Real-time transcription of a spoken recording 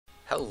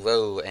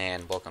Hello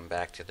and welcome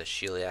back to the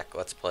Sheliak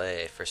Let's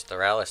Play for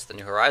Stellaris, the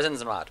New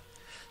Horizons mod.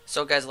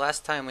 So guys,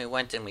 last time we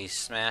went and we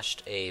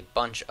smashed a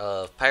bunch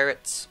of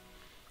pirates.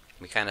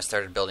 We kind of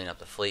started building up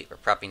the fleet. We're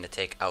prepping to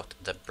take out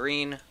the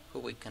Breen, who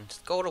we can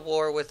go to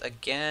war with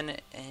again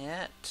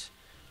at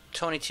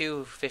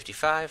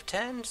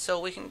 22:55:10, so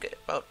we can get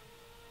about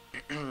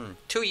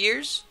 2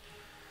 years.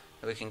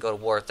 We can go to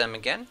war with them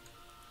again.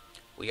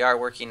 We are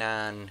working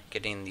on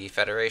getting the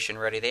Federation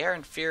ready. They are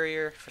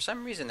inferior. For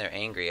some reason they're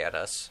angry at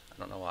us. I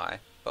don't know why,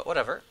 but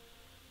whatever.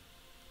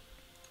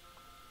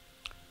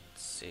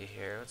 Let's see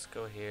here. Let's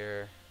go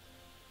here.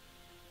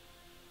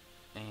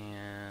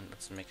 And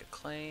let's make a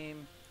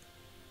claim.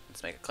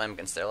 Let's make a claim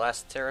against their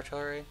last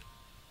territory.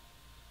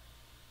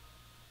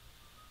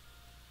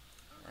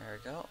 There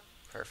we go.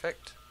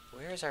 Perfect.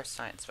 Where's our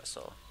science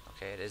vessel?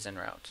 Okay, it is en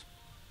route.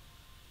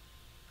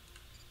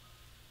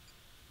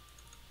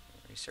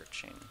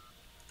 Researching.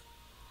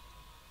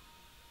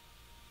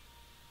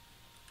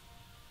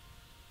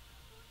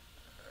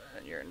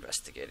 And you're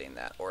investigating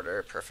that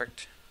order.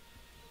 Perfect.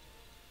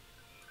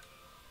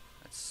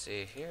 Let's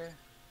see here.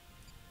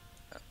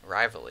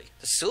 Rivalry.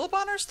 The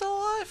Suliban are still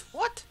alive?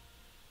 What?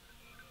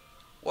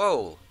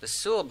 Whoa, the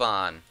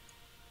Suliban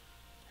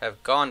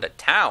have gone to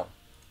town.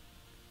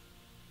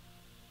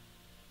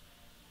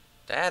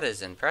 That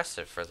is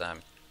impressive for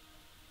them.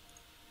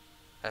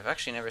 I've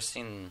actually never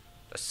seen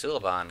a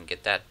Suliban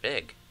get that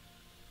big.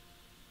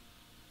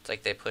 It's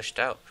like they pushed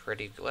out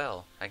pretty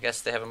well. I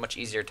guess they have a much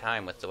easier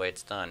time with the way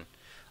it's done.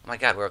 Oh my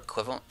god, we're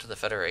equivalent to the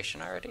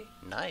Federation already?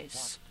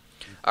 Nice.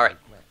 Alright.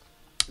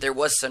 There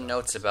was some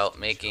notes about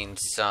making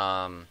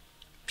some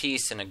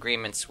peace and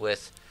agreements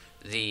with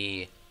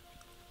the...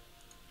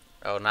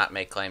 Oh, not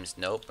make claims.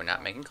 Nope, we're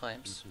not making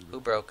claims. Who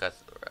broke a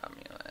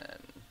Romulan?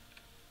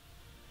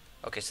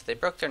 Okay, so they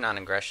broke their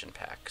non-aggression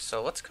pact.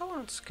 So let's go and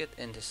let's get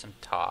into some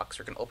talks.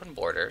 We're going to open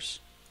borders.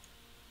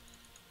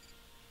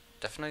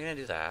 Definitely going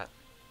to do that.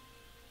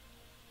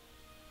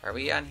 Are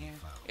we on here?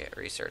 Yeah,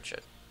 research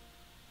it.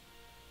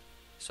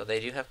 So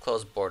they do have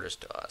closed borders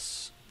to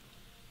us.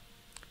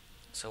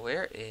 So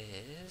where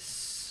is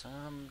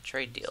some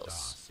trade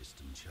deals?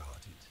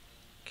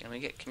 Can we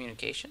get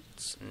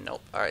communications?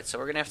 Nope. Alright, so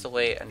we're going to have to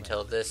wait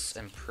until this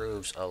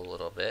improves a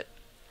little bit.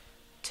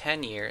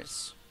 10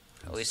 years.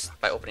 At least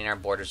by opening our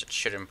borders, it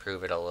should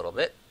improve it a little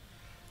bit.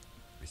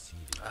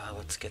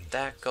 Let's get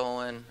that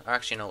going. Or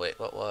actually, no, wait.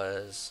 What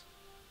was...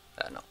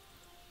 no.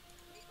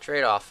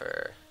 Trade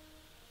offer.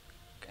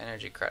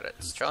 Energy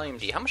credits. Trillium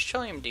D. How much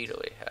Trillium D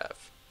do we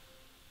have?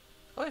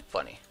 Oh, we have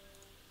plenty.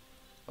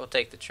 We'll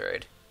take the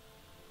trade.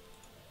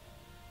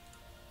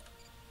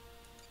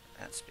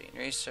 That's being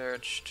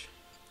researched.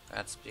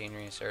 That's being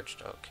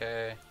researched.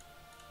 Okay.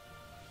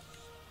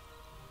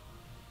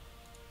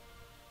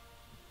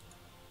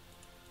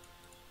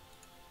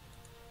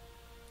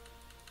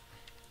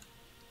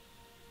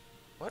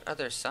 What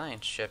other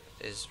science ship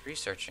is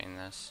researching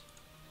this?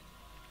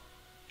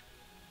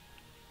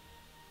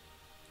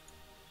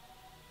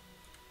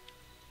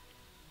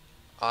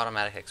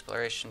 Automatic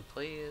exploration,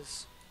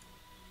 please.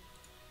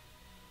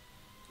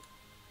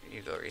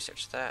 You go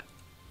research that.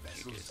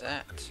 You do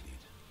that.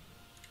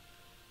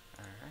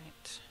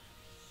 Alright.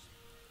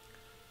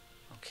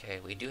 Okay,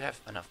 we do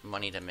have enough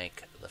money to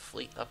make the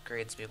fleet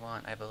upgrades we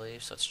want, I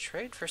believe. So let's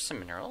trade for some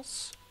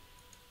minerals.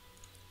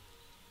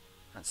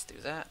 Let's do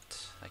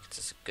that. Like, it's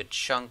just a good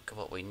chunk of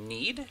what we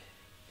need.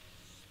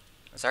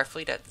 Is our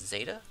fleet at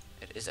Zeta?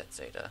 It is at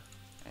Zeta.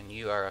 And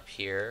you are up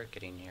here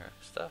getting your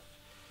stuff.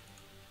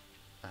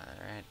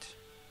 Alright.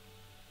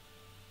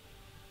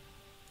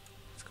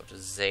 Let's go to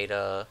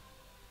Zeta.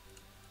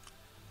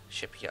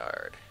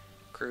 Shipyard.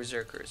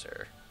 Cruiser.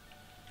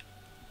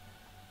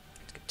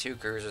 Let's get 2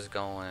 cruisers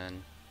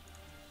going.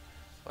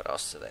 What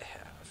else do they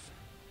have?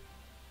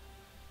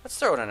 Let's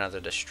throw in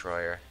another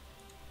destroyer.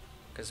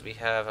 Because we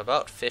have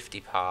about 50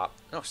 pop.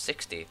 No,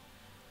 60.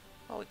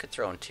 Well, we could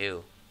throw in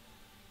 2.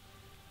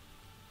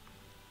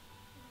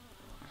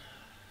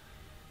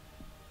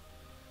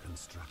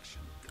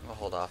 Construction. We'll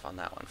hold off on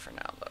that one for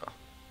now, though.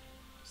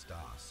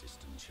 Star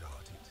system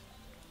charted.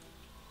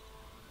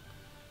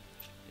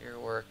 You're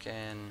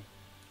working.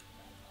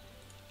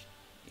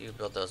 You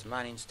build those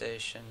mining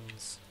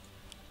stations.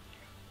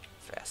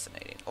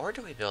 Fascinating. Or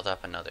do we build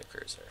up another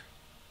cruiser?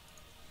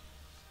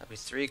 That'd be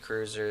 3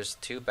 cruisers,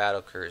 2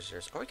 battle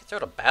cruisers. Or we could throw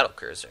out a battle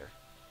cruiser.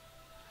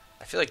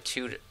 I feel like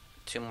two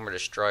more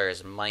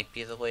destroyers might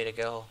be the way to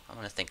go. I'm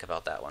going to think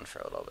about that one for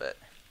a little bit.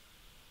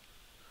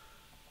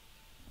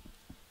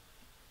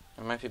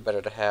 It might be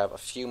better to have a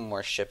few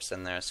more ships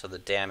in there so the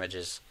damage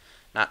is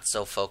not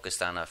so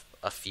focused on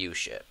a few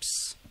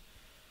ships.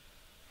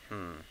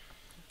 I'm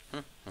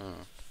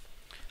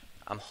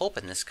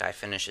hoping this guy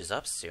finishes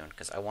up soon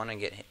because I want to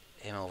get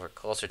him over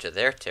closer to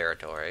their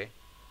territory.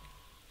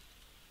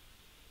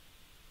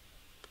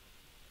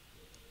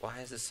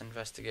 Why is this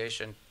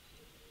investigation?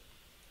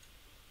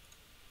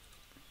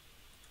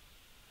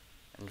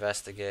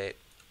 Investigate.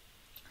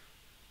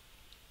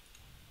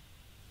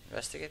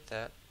 Investigate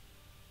that.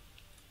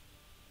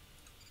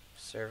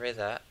 Survey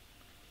that.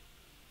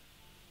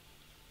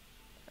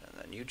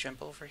 And you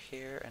jump over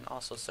here and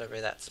also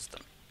survey that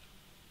system.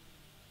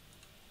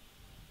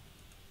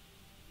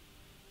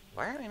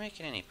 Why aren't we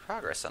making any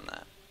progress on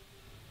that?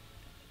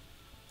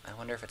 I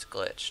wonder if it's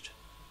glitched.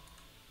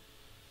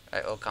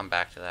 Alright, we'll come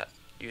back to that.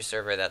 You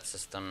survey that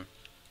system,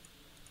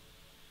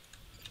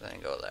 then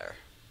go there.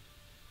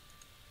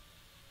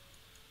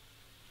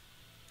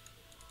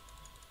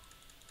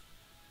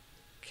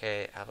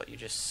 Okay, how about you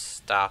just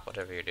stop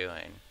whatever you're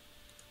doing?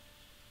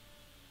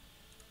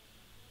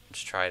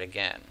 Let's try it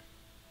again.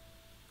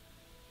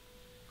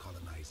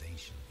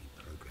 Colonization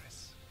in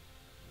progress.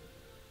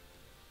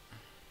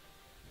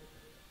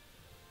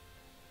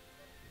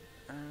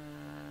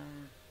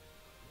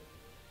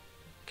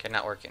 Okay,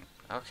 not working.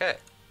 Okay.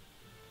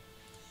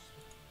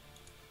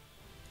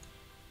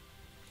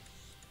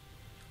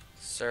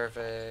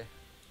 Survey.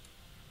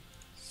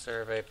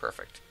 Survey,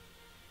 perfect.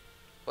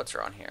 What's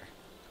wrong here?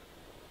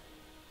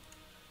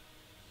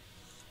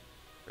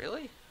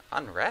 Really?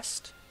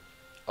 Unrest?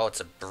 Oh, it's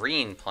a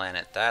Breen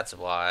planet, that's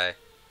why.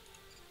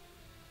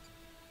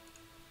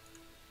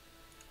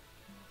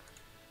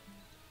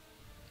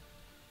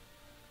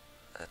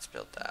 Let's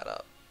build that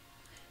up.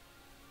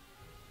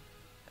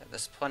 Yeah,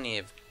 there's plenty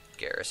of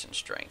garrison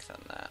strength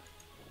on that.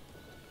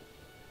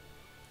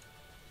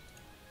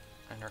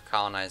 And we're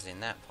colonizing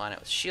that planet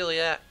with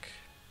Sheliak.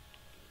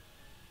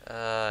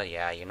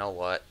 Yeah, you know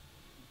what?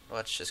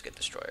 Let's just get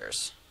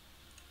destroyers.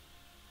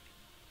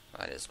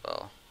 Might as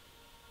well.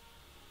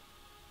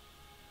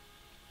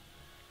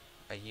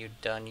 Are you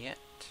done yet?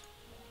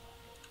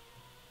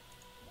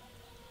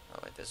 Oh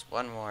wait, there's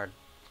one more.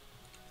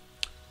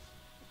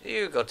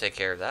 You go take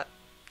care of that.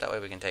 That way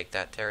we can take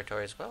that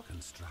territory as well.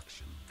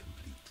 Construction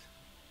complete.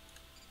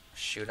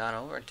 Shoot on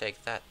over and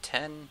take that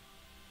 10.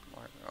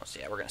 Oh, so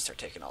yeah, we're gonna start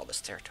taking all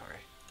this territory.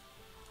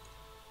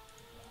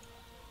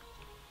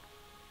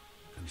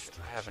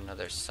 I have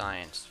another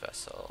science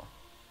vessel.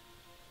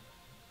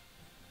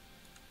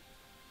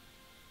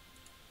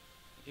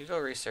 You go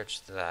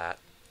research that,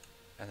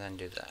 and then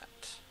do that.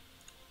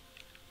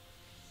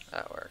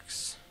 That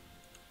works.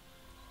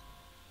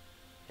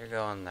 You're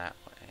going that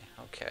way.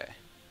 Okay.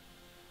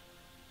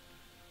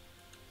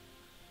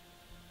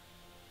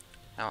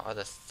 Now, are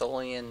the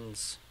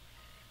Tholians...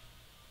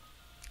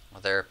 Well,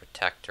 they're a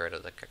protectorate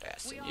of the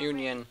Cardassian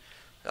Union.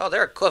 Oh,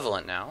 they're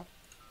equivalent now.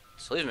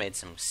 So we've made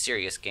some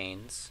serious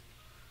gains.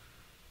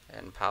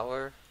 In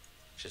power,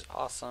 which is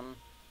awesome.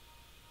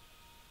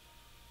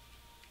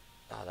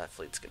 Oh, that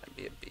fleet's gonna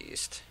be a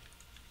beast.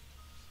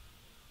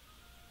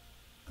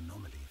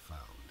 Anomaly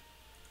found.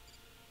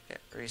 Yeah,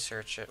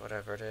 research it,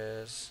 whatever it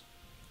is.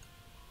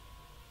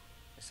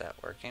 Is that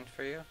working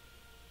for you?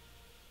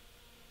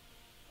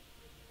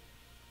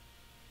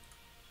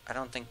 I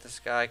don't think this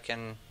guy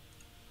can...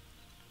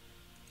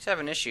 He's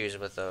having issues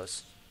with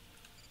those.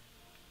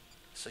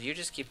 So you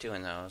just keep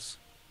doing those.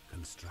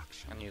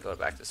 Construction. And you go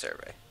back to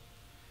survey.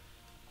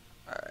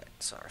 Alright,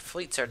 so our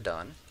fleets are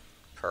done.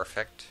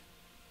 Perfect.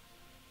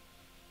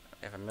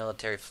 We have a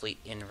military fleet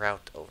en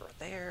route over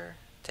there.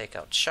 Take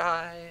out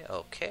Shy.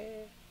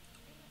 Okay.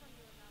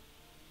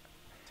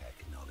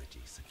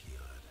 Technology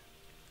secured.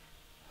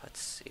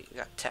 Let's see. We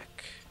got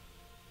tech.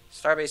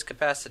 Starbase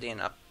capacity and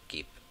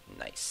upkeep.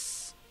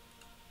 Nice.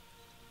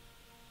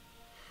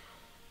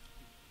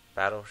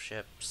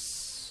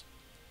 Battleships.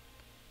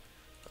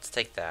 Let's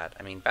take that.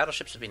 I mean,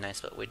 battleships would be nice,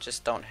 but we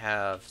just don't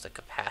have the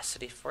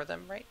capacity for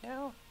them right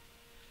now.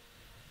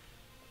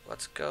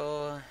 Let's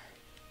go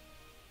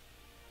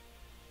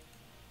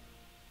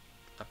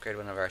upgrade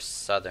one of our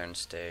southern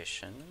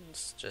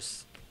stations,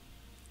 just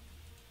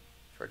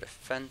for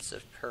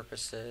defensive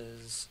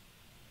purposes.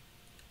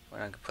 We're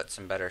gonna put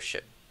some better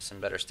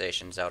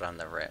stations out on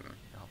the rim.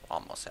 I'll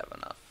almost have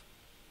enough.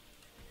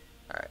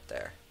 All right,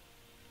 there.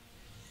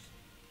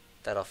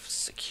 That'll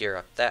secure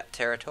up that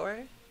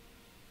territory.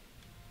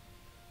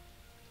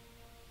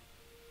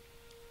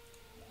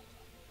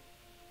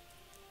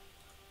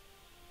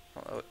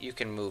 Well, you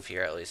can move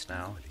here at least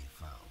now. Anomaly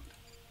found.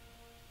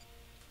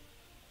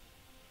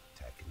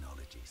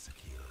 Technology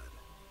secured.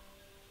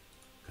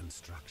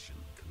 Construction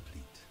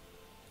complete.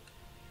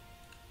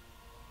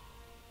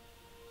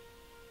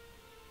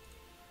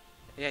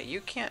 Yeah, you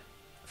can't,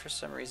 for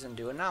some reason,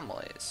 do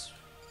anomalies.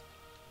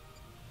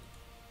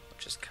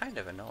 Which is kind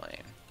of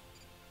annoying.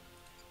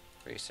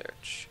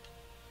 Research.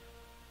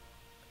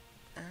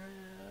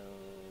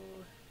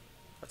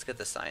 Let's get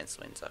the science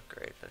wings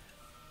upgraded.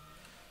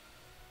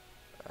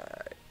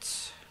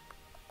 Alright.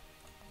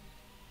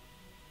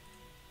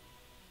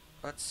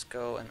 Let's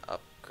go and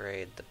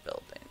upgrade the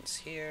buildings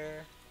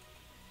here.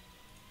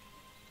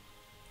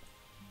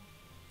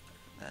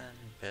 Then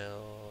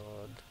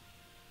build...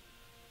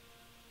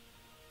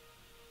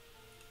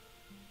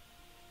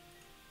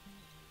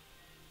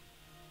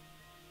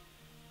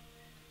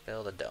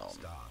 Build a dome.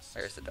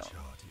 Where's the dome?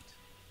 Charted.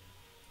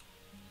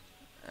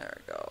 There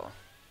we go.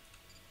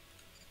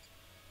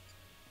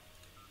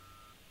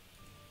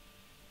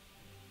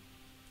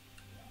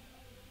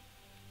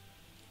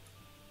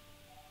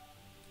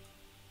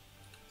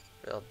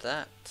 Build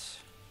that.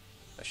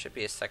 There should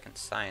be a second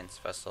science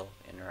vessel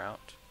en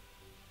route.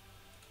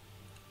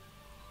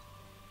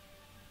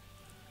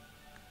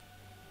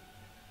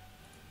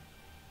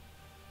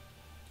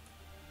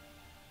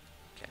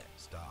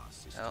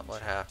 system Oh,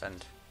 what charted.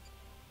 happened?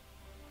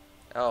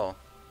 Oh.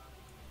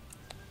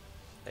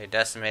 They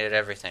decimated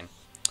everything.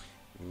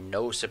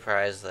 No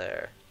surprise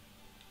there.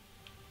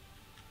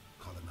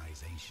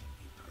 Colonization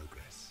in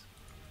progress.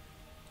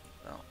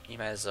 Well, you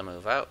might as well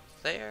move out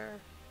there.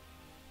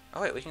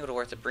 Oh wait, we can go to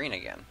Worth of Breen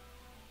again.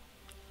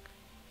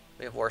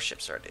 We have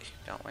warships already,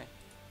 don't we?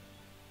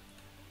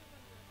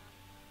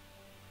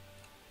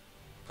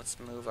 Let's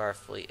move our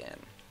fleet in.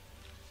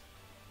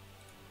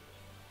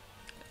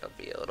 It'll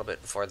be a little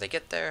bit before they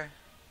get there.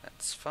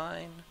 That's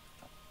fine.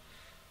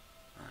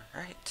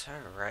 Alright,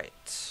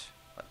 alright.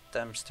 Let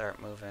them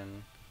start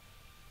moving.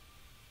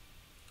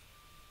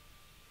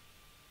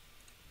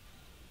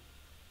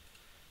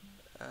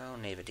 Oh,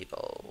 Naval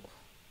Depot.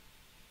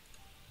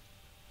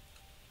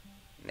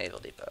 Naval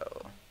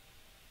Depot.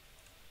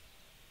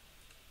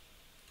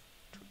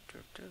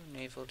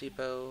 Naval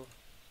Depot.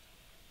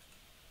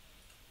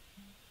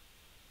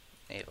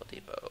 Naval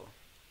Depot.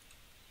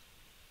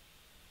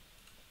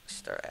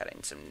 Start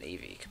adding some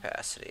Navy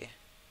capacity.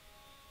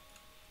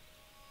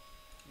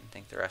 I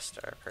think the rest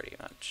are pretty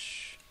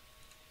much...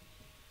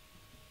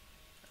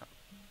 Oh,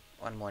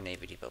 one more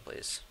Navy Depot,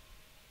 please.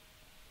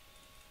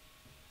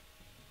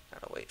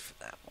 Gotta wait for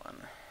that one.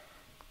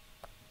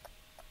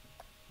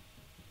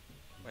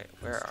 Wait,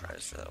 where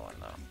is the other one,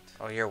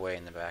 though? Oh, you're way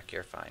in the back.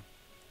 You're fine.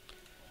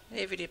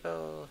 Navy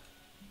Depot.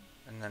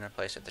 And then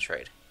replace it with the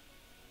trade.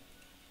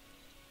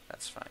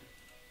 That's fine.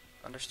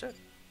 Understood.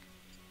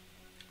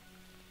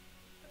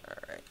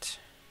 Alright.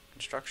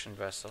 Construction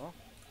vessel.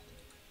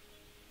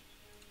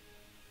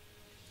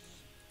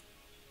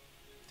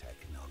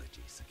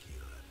 Technology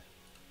secured.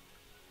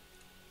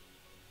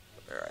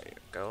 Where are you?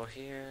 Go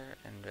here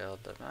and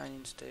build the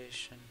mining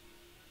station.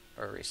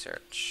 Or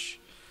research.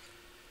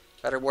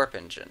 Better warp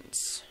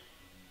engines.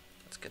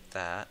 Let's get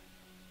that.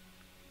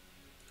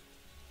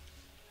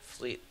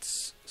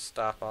 Fleets.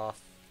 Stop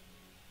off.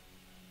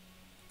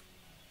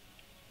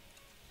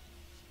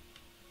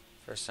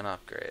 For some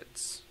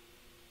upgrades.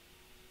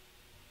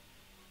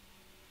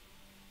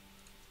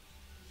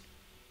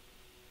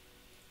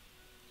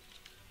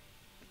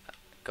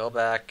 Go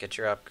back, get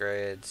your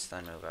upgrades,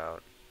 then move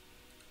out.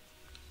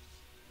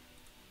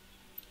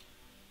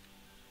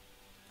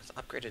 With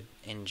upgraded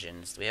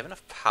engines, do we have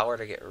enough power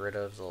to get rid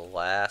of the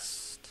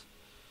last?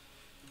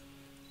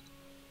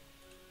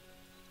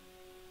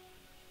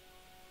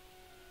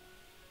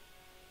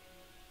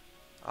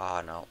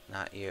 Oh no,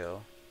 not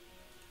you.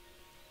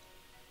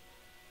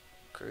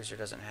 Cruiser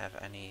doesn't have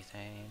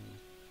anything.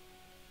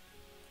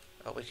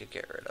 Oh, we could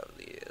get rid of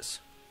these.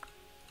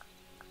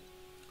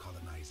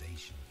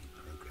 Colonization in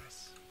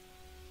progress.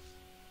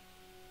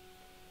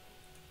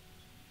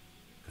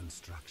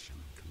 Construction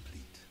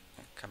complete.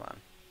 Come on.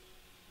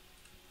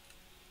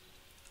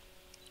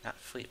 Not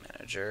fleet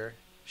manager.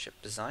 Ship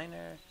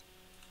designer.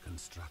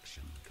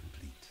 Construction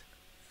complete.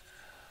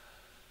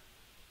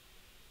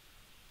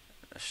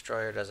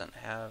 Destroyer doesn't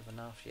have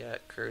enough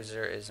yet.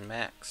 Cruiser is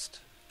maxed.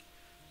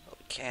 But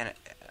we can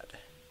add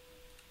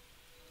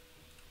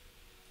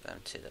them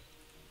to the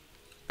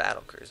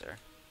battle cruiser,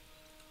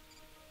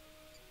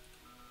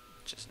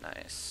 which is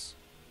nice.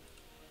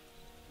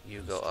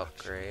 You go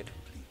upgrade.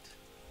 Complete.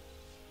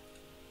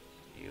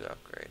 You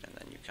upgrade, and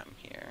then you come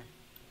here.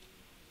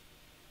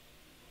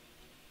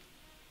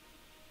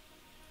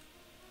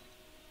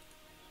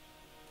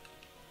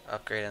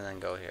 Upgrade and then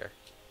go here.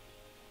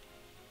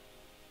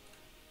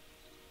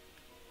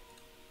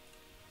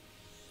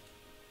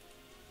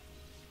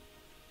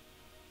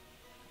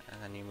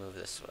 And then you move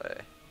this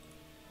way.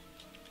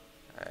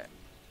 Alright.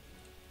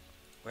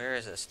 Where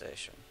is this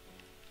station?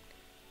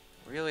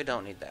 Really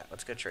don't need that.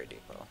 Let's go trade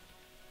depot.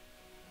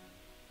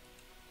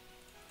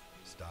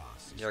 Star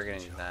system You're gonna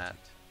need that.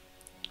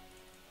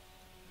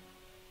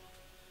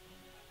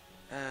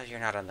 charted. You're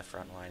not on the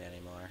front line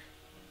anymore.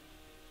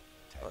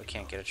 Well, we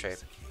can't get a trade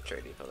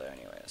Technology depot there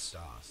anyways.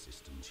 Star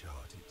system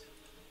charted.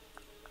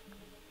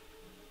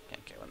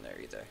 Can't get one there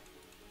either.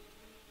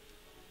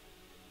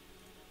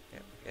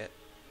 Yep, we get...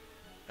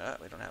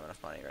 we don't have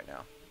enough money right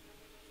now.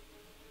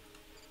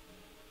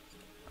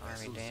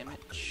 Army Vessels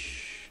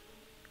damage.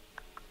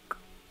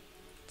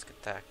 Let's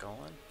get that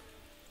going.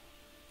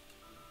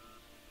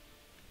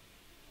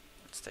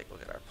 Let's take a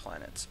look at our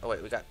planets. Oh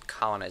wait, we got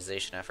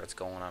colonization efforts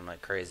going on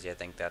like crazy. I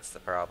think that's the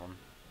problem.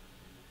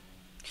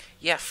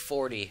 Yeah,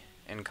 40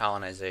 in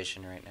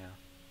colonization right now.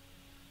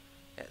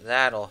 Yeah,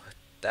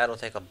 that'll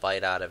take a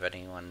bite out of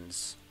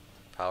anyone's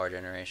power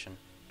generation.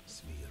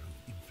 Sphere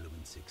of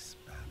influence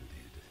expanded.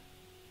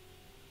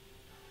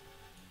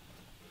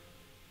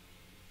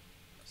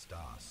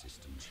 Star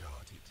system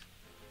charted.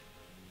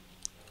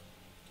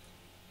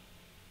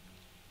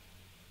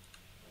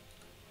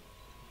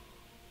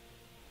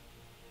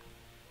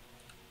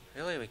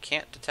 Really, we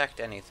can't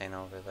detect anything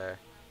over there.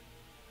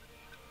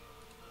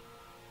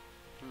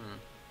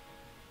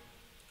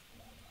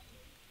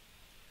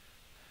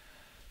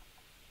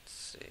 Let's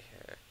see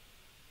here.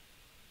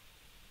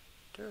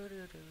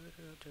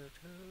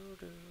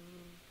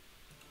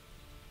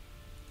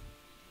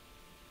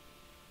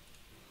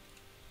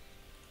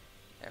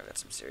 Yeah, I've got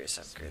some serious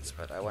upgrades,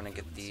 but I want to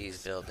get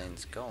these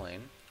buildings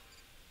going.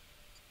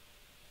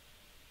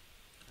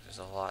 There's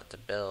a lot to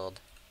build.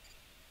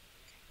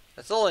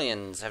 The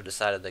Tholians have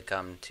decided to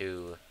come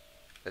to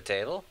the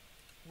table.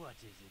 What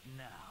is it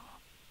now?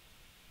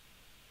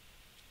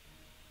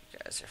 You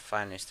guys are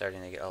finally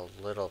starting to get a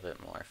little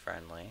bit more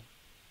friendly.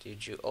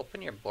 Did you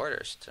open your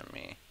borders to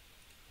me?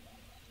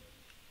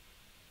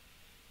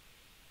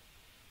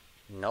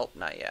 Nope,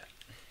 not yet.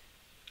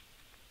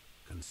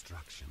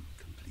 Construction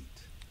complete.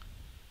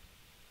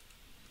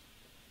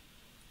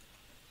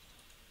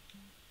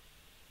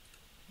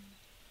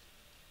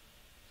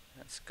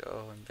 Let's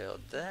go and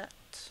build that.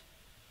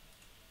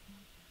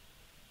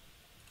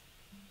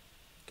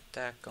 Get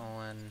that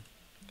going.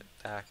 Get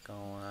that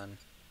going.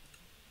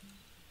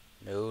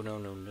 No, no,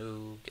 no,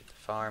 no. Get the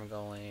farm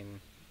going.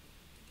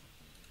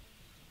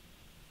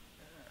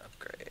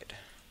 Upgrade.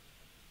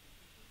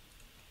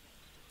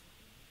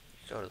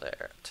 Go to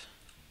there.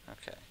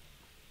 Okay.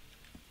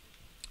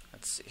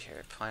 Let's see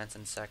here. Plants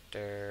and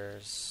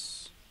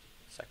sectors.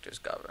 Sectors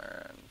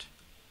governed.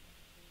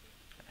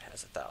 It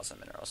has 1,000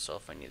 minerals, so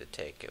if we need to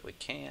take it, we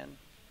can.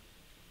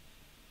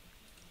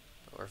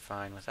 But we're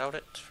fine without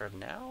it for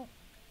now.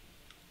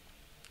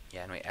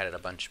 Yeah, and we added a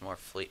bunch more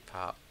fleet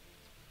pop.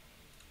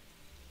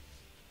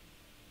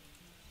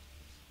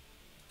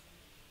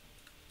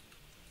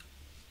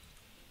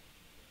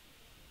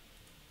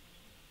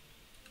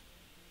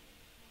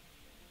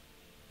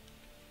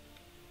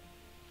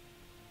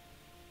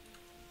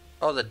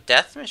 Oh, the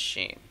death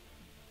machine.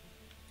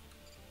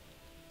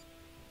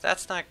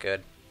 That's not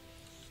good.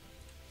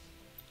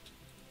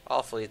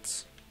 All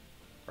fleets.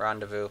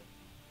 Rendezvous.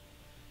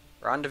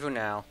 Rendezvous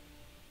now.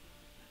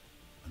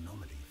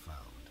 Anomaly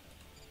found.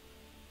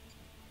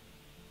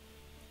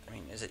 I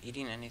mean, is it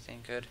eating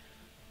anything good?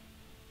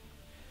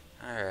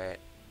 Alright.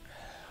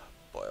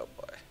 Boy, oh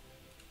boy.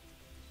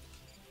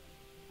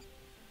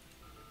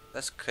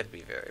 This could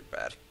be very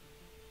bad.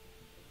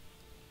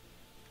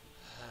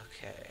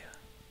 Okay.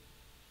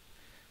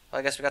 Well,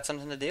 I guess we got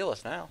something to deal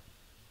with now.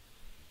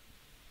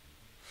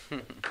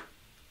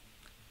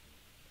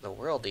 The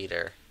World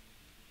Eater.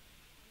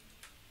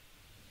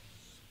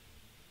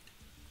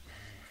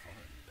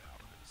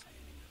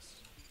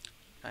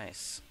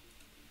 Nice.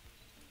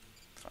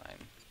 Fine.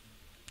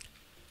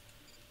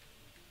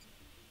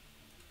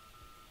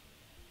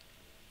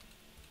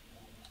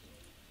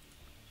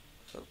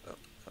 Oh, oh,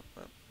 oh,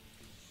 oh.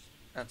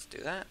 Let's do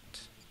that.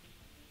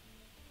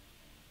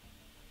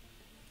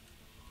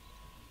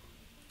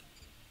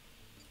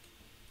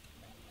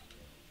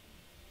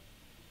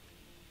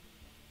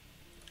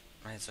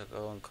 Might as well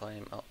go and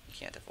claim. Oh, you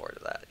can't afford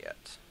that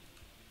yet.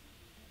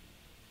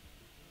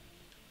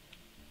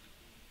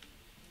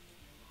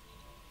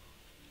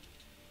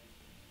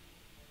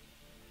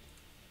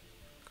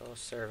 Go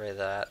survey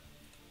that.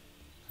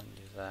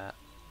 Undo that.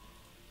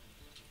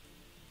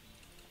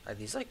 Are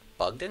these like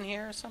bugged in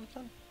here or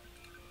something?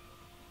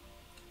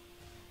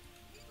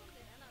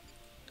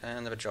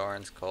 And the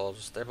Bajorans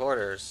closed their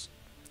borders.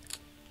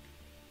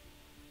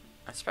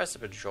 I'm surprised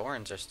the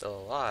Bajorans are still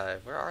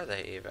alive. Where are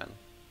they even?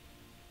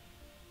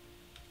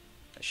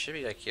 They should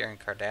be like here in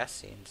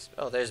Cardassians.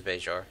 Oh, there's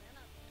Bajor.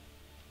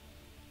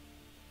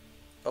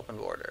 Open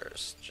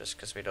borders, just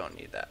because we don't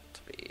need that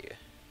to be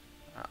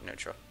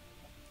neutral.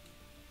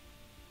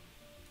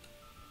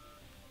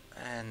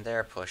 And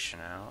they're pushing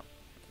out.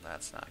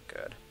 That's not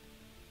good.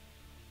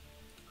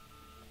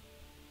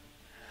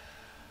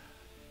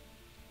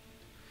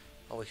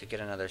 Oh, we could get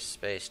another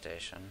space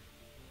station.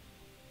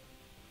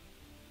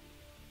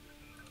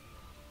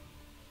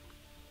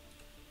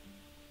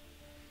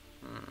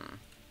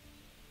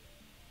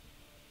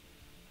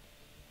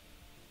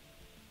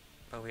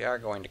 But we are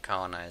going to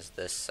colonize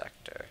this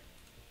sector.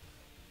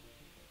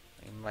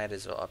 We might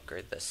as well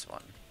upgrade this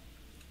one.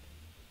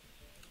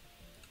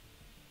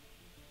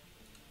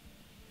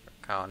 For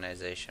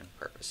colonization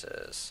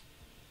purposes.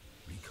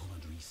 Recon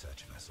and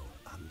research vessel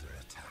under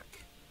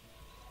attack.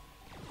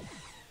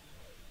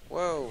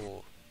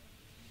 Whoa!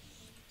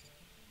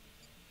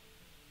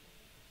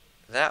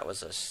 That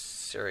was a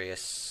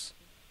serious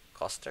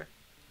cluster.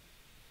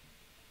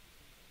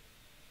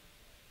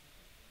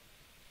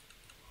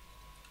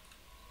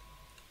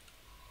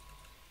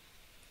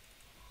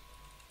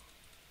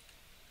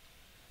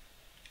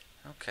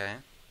 Okay.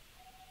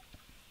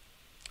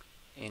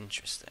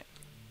 Interesting.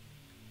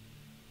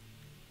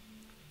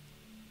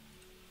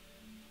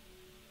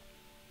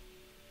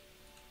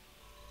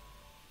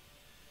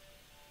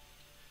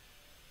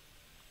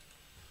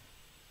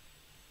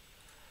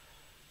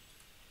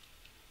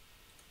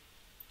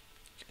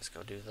 Let's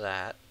go do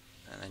that,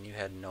 and then you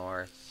head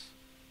north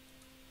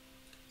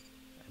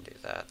and do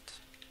that.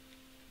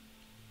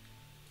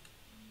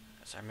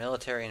 Is our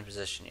military in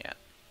position yet?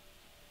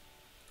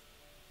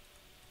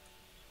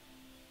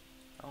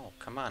 Oh,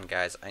 come on,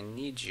 guys. I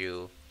need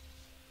you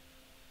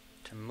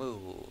to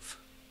move.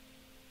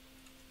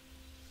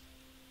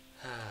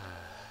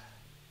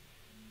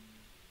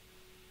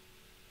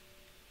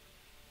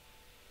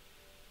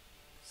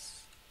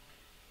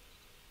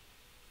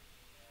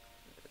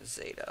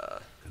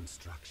 Zeta.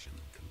 Construction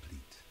complete.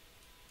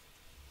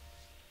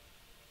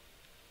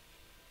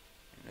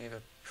 We have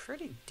a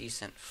pretty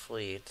decent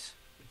fleet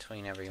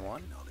between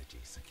everyone. Technology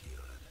secured.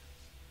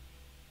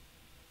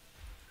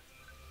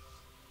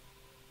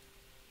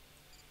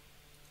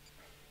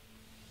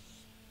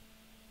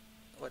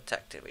 What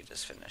tech did we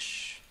just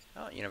finish?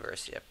 Oh,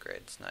 university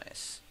upgrades,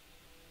 nice.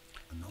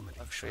 Anomaly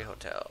Luxury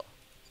found. hotel.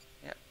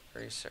 Yep,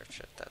 research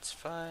it, that's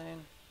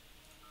fine.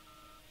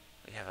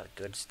 We have a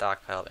good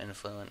stockpile of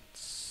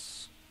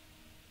influence.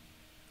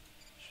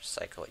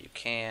 Recycle what you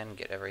can,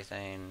 get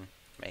everything,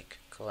 make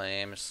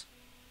claims.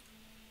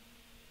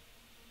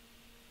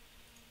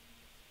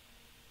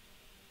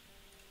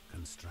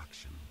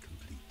 Construction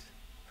complete.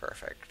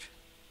 Perfect.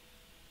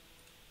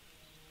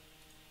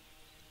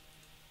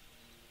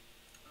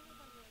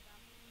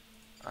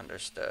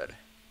 Understood.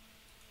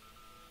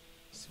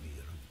 Sphere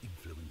of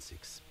influence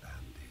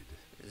expanded.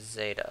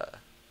 Zeta.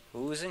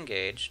 Who's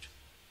engaged?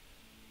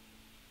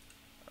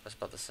 I was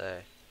about to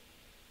say.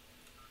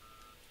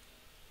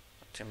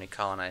 Too many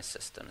colonized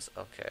systems.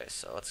 Okay,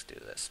 so let's do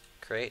this.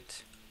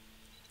 Create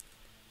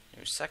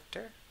new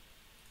sector.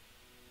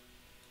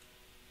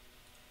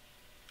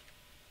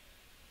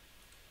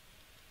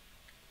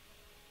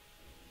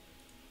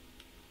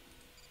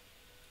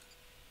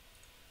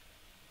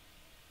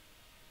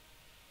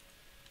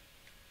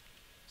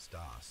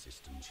 Star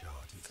system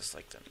charted. This is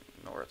like the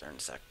northern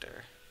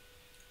sector.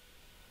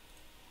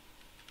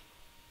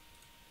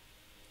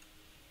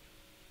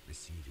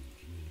 Receiving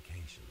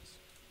communications.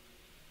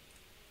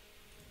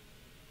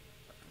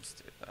 Let's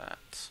do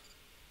that.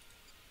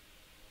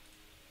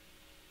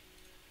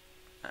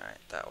 Alright,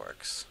 that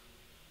works.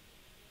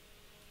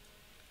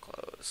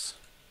 Close.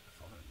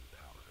 Foreign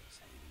powers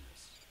aiding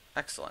us.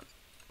 Excellent.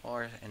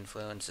 More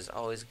influence is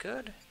always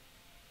good.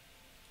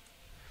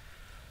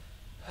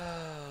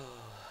 Oh,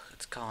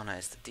 let's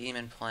colonize the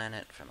demon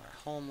planet from our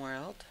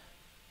homeworld.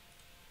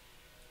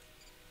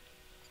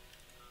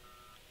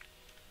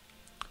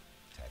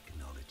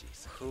 Technology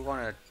secured. Who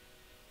wanna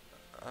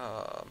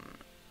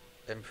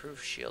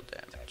improve shield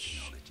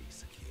damage? Technology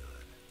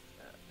secured.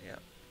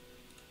 Yep.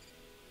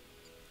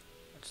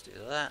 Let's do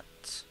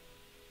that.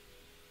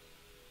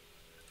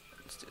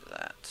 Let's do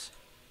that.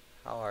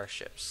 How are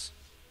ships?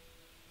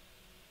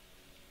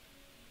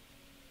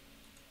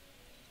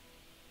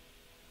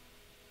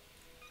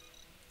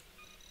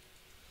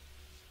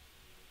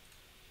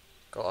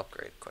 Go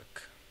upgrade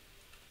quick.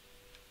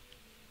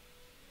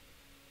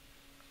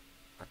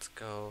 Let's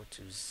go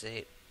to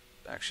Zate.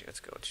 Actually, let's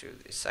go to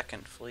the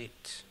second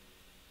fleet.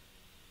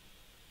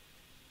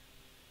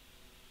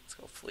 Let's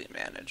go fleet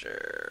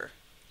manager.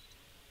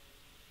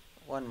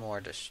 One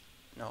more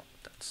no,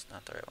 that's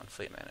not the right one.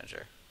 Fleet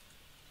manager.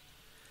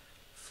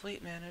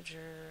 Fleet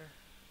manager.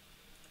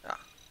 Ah,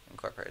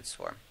 incorporated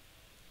swarm.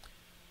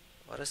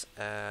 Let us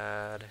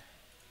add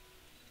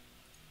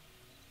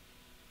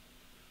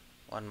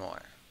one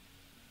more.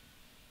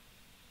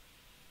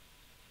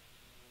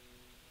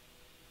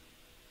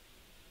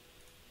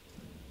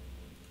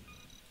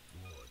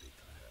 War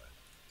declared.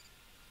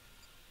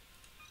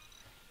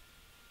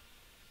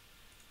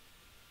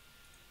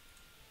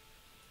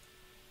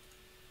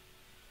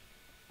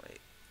 Wait.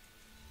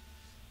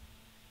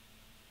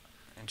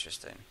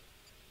 Interesting.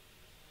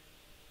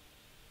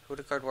 Who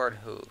declared war on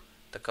who?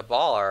 The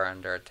Cabal are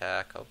under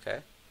attack,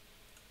 okay.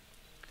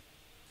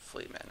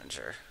 Fleet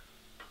manager.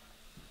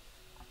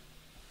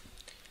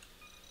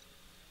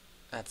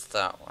 That's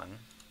that one.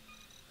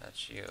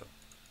 That's you.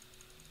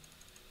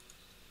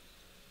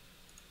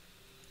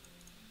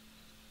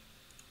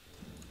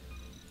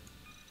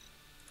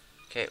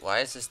 Okay, why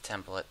is this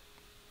template?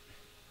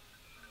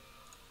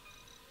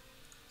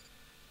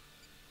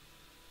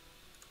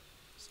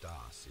 Star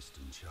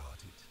system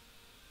charted.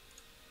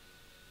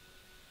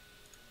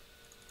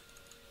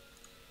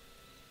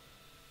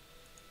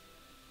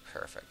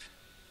 Perfect.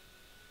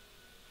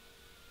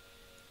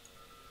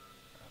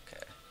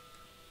 Okay.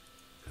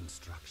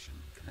 Construction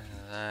complete.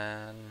 And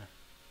then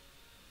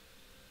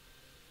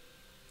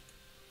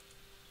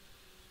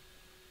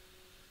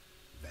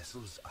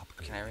Vessels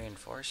upgraded. can I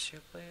reinforce you,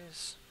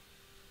 please?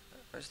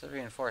 Where's the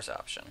reinforce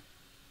option?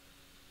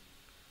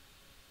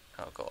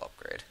 Oh, go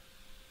upgrade.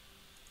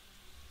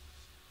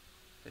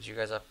 Did you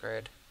guys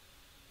upgrade?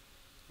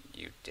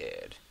 You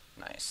did.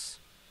 Nice.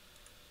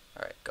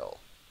 Alright, go.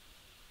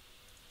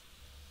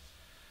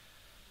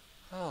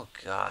 Oh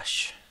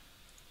gosh.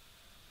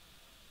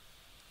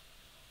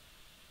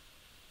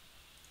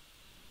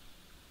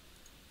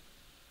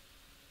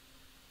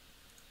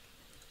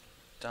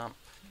 Dump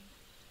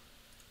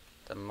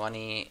the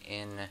money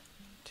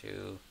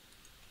into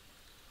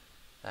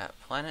that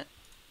planet.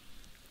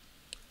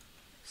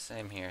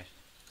 Same here.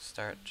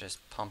 Start just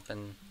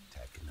pumping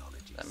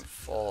Technology them secured.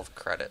 full of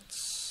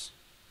credits.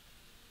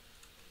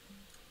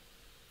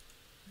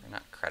 Or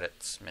not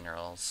credits,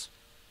 minerals.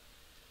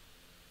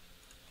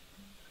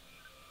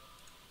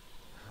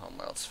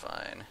 Homeworld's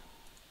fine.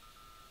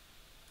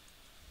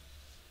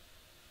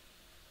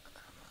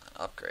 Come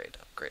on, upgrade,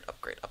 upgrade,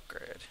 upgrade,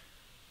 upgrade.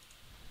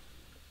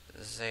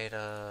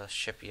 Zeta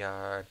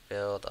shipyard,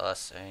 build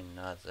us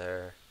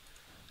another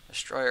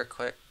destroyer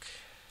quick.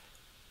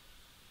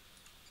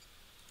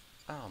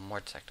 Oh, more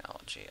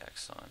technology,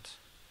 excellent.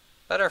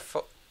 Better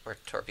or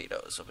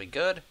torpedoes will be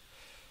good.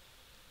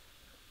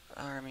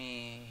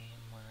 Army,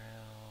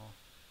 morale.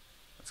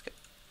 Let's get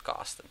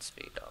cost and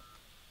speed up.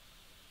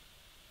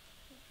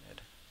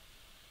 Good.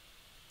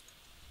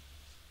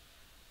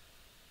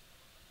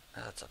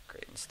 That's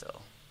upgrading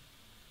still.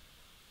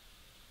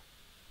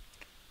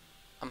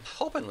 I'm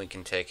hoping we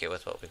can take it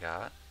with what we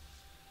got.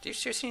 Do you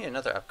seriously need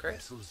another upgrade?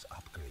 Vessels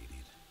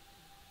upgraded.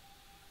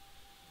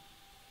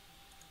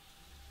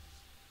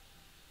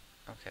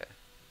 Okay.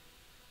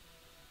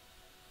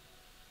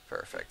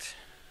 Perfect.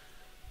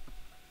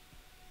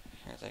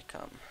 Here they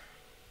come.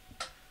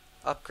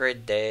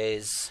 Upgrade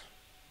days.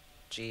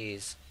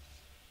 Jeez.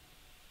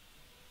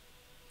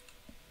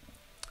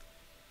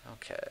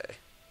 Okay.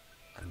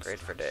 Upgrade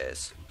for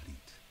days. Complete.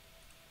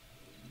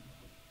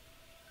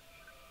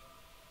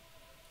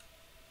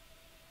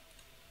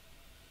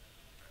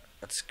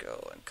 Let's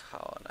go and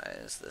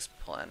colonize this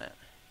planet.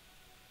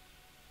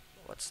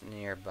 What's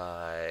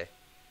nearby?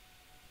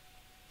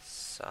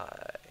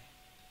 Psi.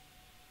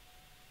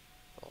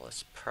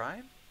 Bolus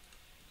Prime?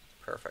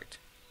 Perfect.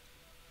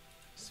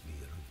 Sphere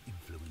of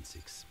influence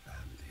expanded.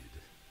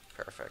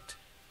 Perfect.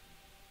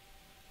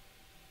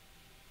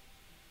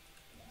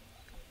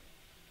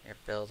 You're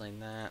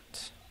building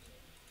that.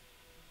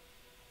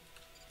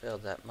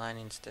 Build that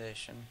mining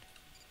station.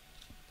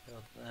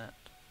 Build that.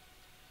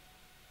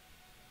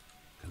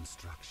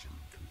 Construction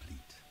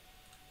complete.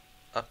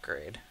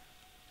 Upgrade.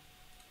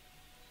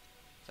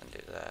 Then do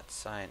that.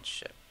 Science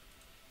ship.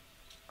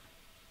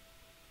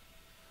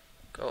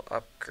 Go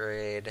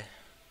upgrade.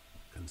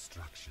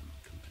 Construction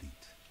complete.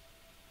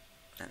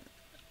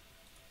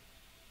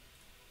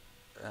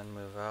 And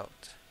move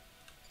out.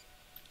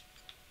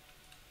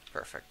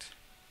 Perfect.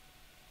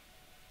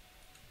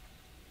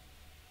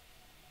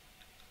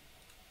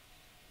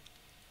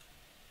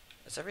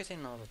 Is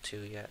everything level 2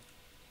 yet?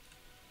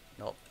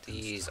 Nope,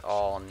 these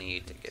all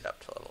need to get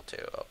up to level 2.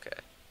 Okay.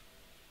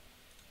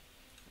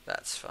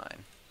 That's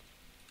fine.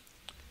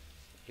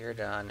 You're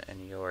done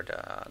and you're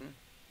done.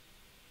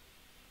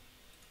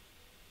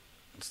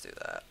 Let's do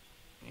that.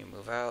 You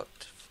move out.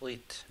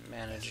 Fleet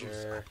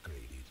manager.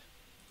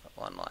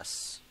 One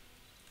less.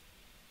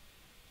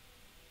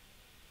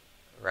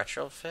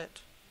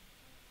 Retrofit?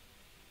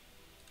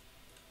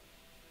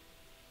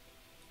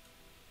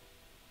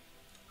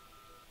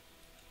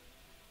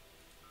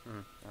 I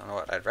don't know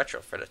what I'd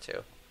retrofit it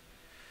to.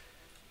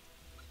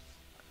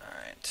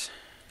 Alright.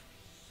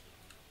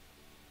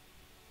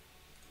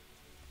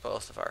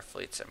 Both of our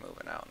fleets are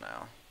moving out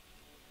now.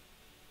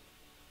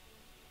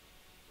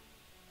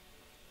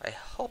 I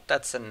hope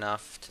that's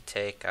enough to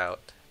take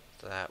out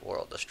that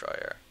world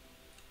destroyer.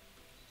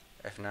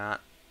 If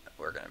not,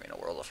 we're going to be in a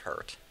world of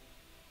hurt.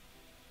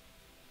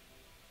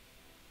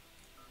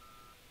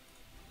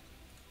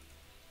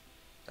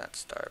 That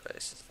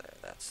starbase is there,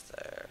 that's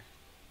there.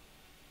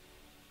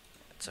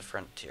 It's a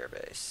frontier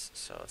base,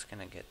 so it's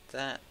going to get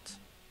that.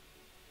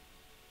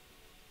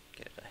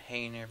 Get a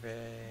Hainer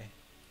Bay.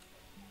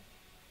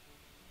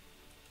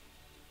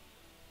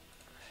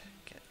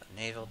 Get a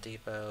naval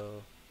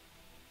depot.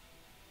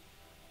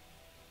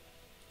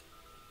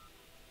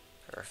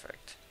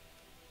 Perfect.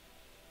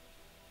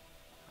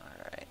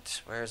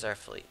 Alright, where's our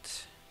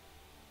fleet?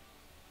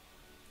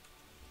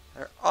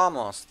 They're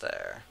almost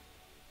there.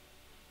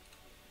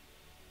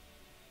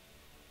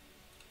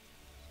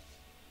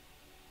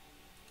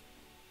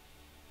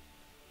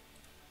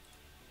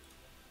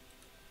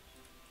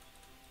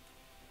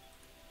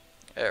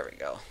 There we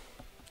go.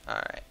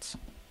 Alright.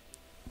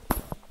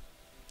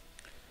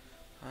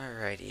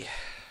 Alrighty.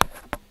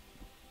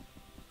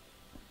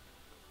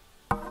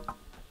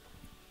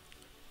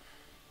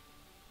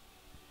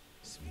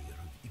 Sphere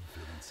of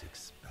influence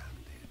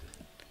expanded.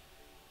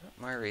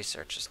 My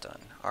research is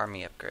done.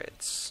 Army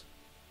upgrades.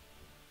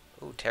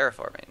 Ooh,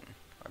 terraforming.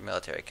 Or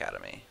military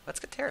academy. Let's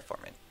get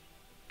terraforming.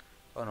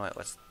 Oh no, wait,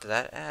 did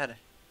that add?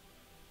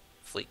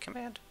 Fleet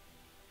command?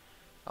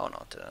 Oh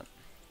no, it didn't.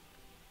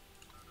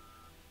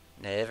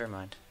 Never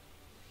mind.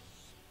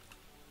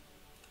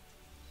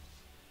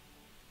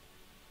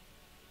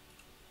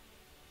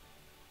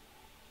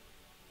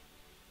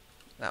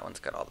 That one's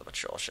got all the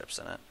patrol ships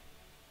in it.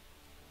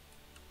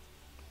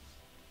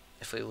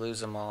 If we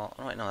lose them all...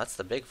 Oh wait, no, that's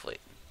the big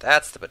fleet.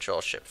 That's the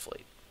patrol ship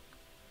fleet.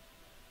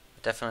 I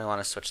definitely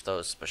want to switch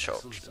those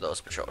patrol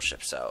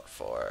ships out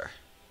for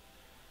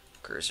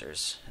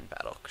cruisers and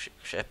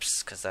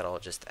battleships, because that'll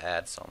just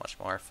add so much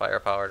more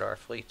firepower to our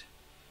fleet.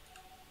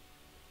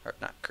 Or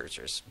not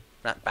cruisers,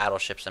 not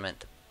battleships, I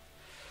meant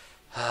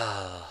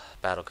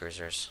battle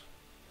cruisers.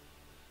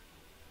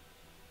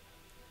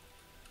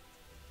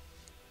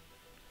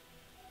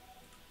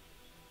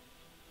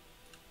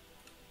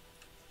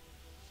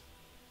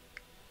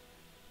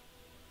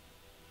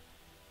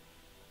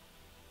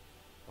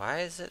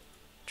 Why is it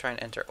trying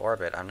to enter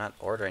orbit? I'm not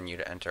ordering you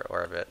to enter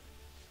orbit.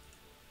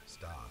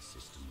 Star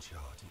system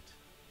charted.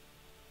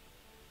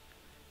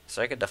 Is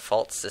there like a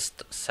default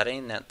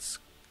setting that's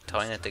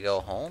telling it to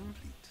go home?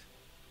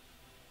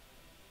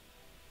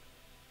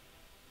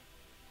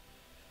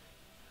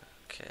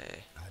 Okay.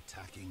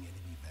 Attacking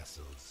enemy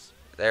vessels.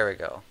 There we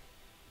go.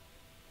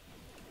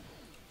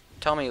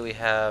 Tell me we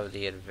have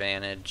the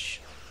advantage.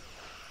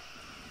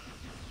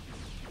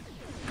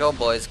 Go,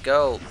 boys,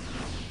 go.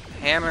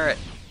 Hammer it.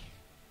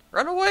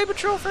 Run away,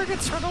 patrol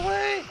frigates, run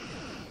away!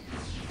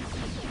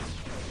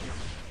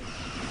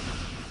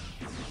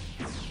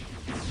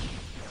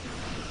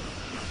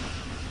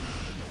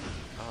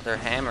 Oh, they're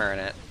hammering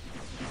it.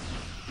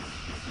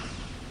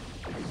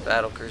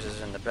 Battle cruisers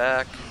in the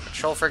back.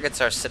 Patrol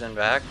frigates are sitting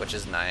back, which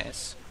is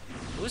nice.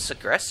 Who's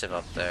aggressive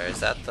up there? Is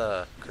that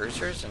the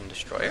cruisers and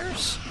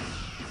destroyers?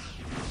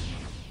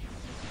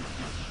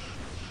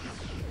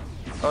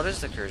 Oh, it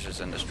is the cruisers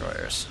and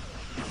destroyers.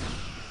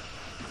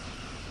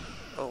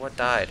 Oh, what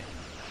died?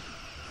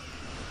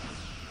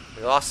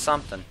 We lost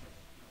something.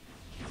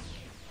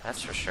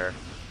 That's for sure.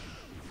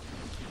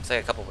 Looks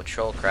like a couple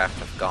patrol craft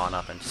have gone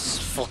up in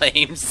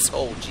flames.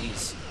 Oh,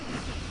 jeez.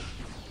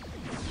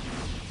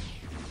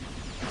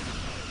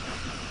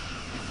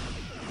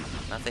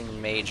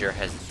 Nothing major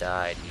has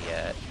died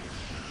yet.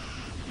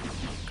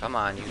 Come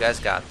on, you guys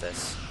got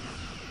this.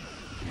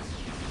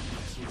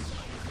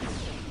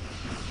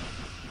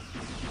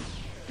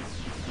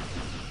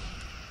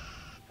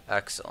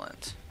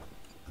 Excellent.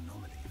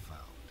 Anomaly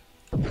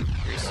found.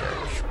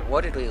 Research.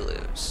 What did we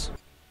lose?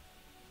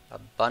 A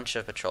bunch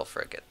of patrol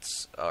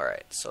frigates.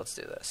 Alright, so let's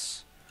do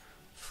this.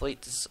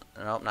 Fleet...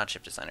 Nope, not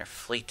ship designer.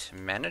 Fleet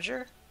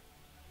manager?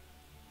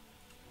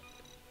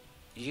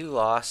 You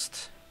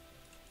lost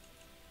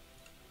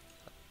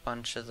a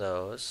bunch of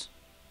those.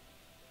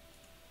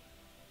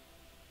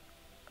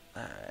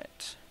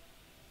 Alright.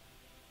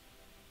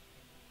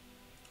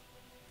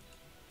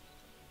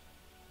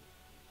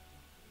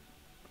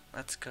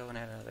 Let's go and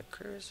add another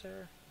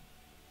cruiser.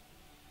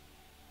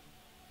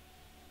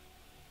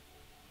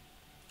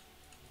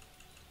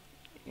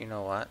 You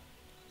know what?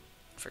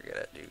 Forget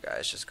it, you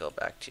guys. Just go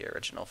back to your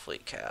original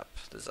fleet cap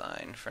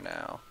design for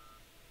now.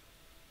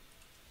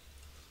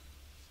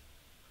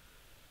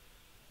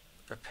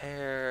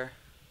 Repair.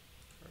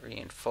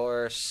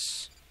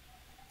 Reinforce.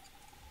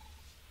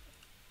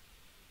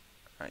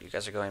 Alright, you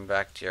guys are going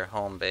back to your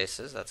home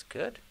bases. That's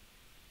good.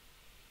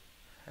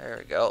 There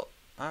we go.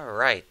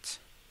 Alright.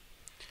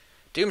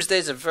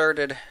 Doomsday's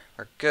averted.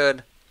 We're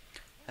good.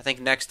 I think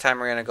next time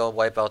we're going to go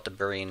wipe out the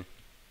Marine.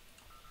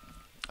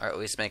 Or at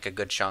least make a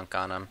good chunk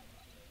on them.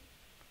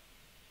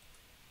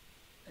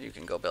 You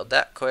can go build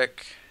that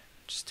quick.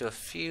 Just do a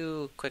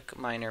few quick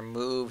minor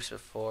moves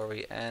before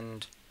we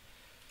end.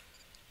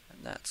 And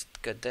that's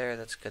good there,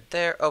 that's good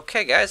there.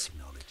 Okay, guys.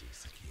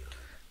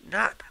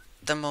 Not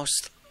the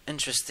most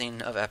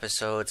interesting of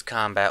episodes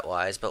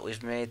combat-wise, but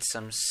we've made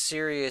some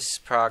serious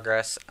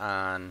progress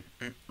on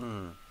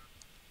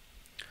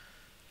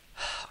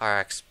our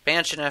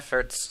expansion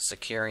efforts,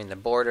 securing the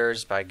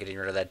borders by getting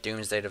rid of that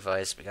Doomsday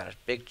device. We got a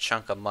big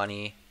chunk of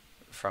money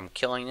from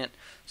killing it,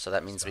 so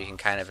that means we can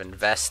kind of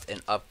invest in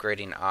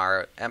upgrading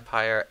our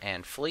empire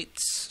and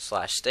fleets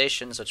 /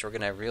 stations, which we're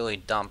going to really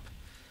dump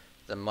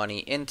the money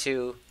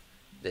into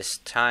this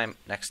time,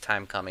 next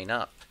time coming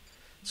up.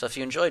 So if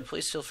you enjoyed,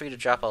 please feel free to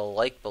drop a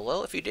like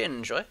below. If you didn't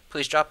enjoy,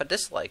 please drop a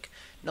dislike.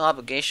 No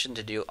obligation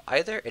to do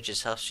either. It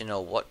just helps you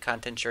know what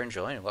content you're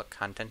enjoying and what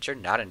content you're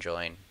not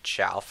enjoying.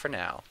 Ciao for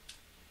now.